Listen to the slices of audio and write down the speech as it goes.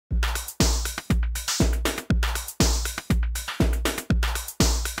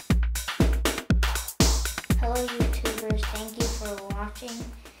watching.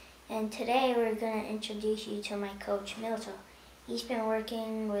 And today we're going to introduce you to my coach, Milto. He's been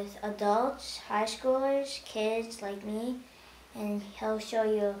working with adults, high schoolers, kids like me, and he'll show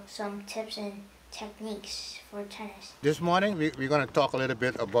you some tips and techniques for tennis. This morning we're going to talk a little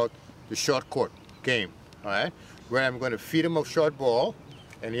bit about the short court game, all right? Where I'm going to feed him a short ball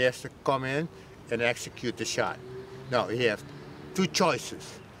and he has to come in and execute the shot. Now he has two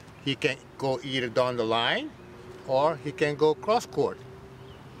choices. He can go either down the line or he can go cross court,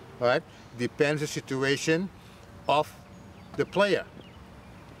 all right? Depends the situation of the player,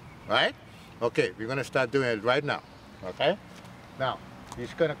 right? Okay, we're going to start doing it right now, okay? Now,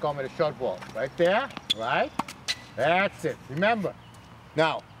 he's going to come with a short ball right there, right? That's it. Remember,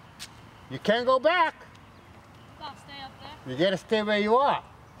 now, you can't go back. Stay up there. You got to stay where you are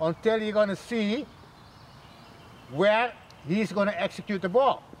until you're going to see where he's going to execute the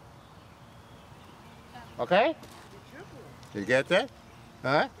ball. Okay? You get that?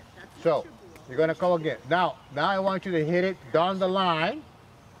 All right? So, you're going to come again. Now I want you to hit it down the line.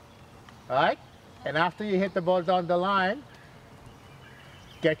 All right? And after you hit the ball down the line,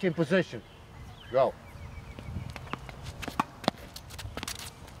 get in position. Go.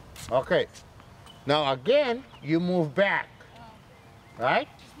 Okay. Now again, you move back. Right?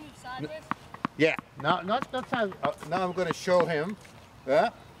 Just move sideways? Yeah. Now, not sideways. Now I'm going to show him,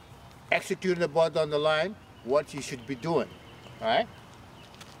 executing the ball down the line, what he should be doing. All right?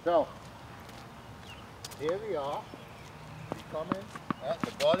 So, here we are. You come in.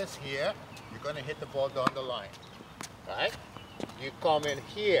 The ball is here. You're going to hit the ball down the line. All right? You come in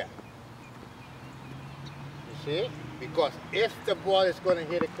here. You see? Because if the ball is going to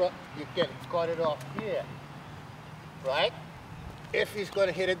hit across, you can cut it off here. Right? If he's going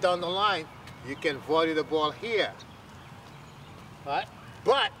to hit it down the line, you can volley the ball here. Right?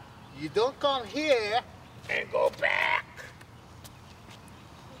 But you don't come here and go back.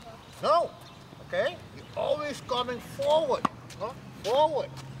 No. Okay? You're always coming forward. Huh?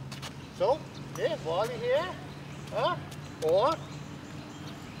 Forward. So, here, volley here. Or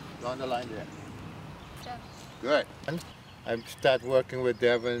down the line there. Yeah. Good. I started working with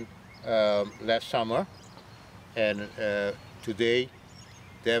Devin last summer, and today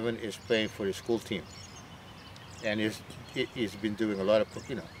Devin is playing for the school team, and he's been doing a lot of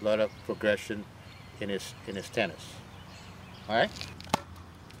progression in his tennis. All right.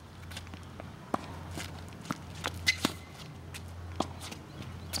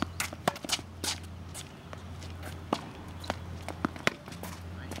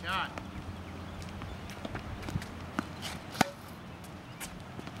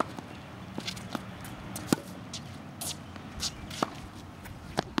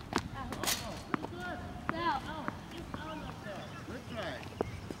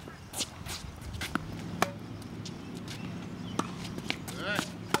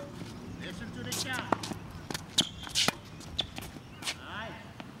 Nice shot.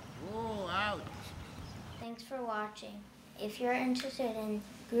 Thanks for watching. If you're interested in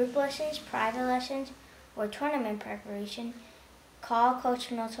group lessons, private lessons, or tournament preparation, call Coach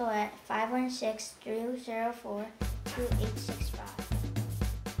Milto at 516-304-2864.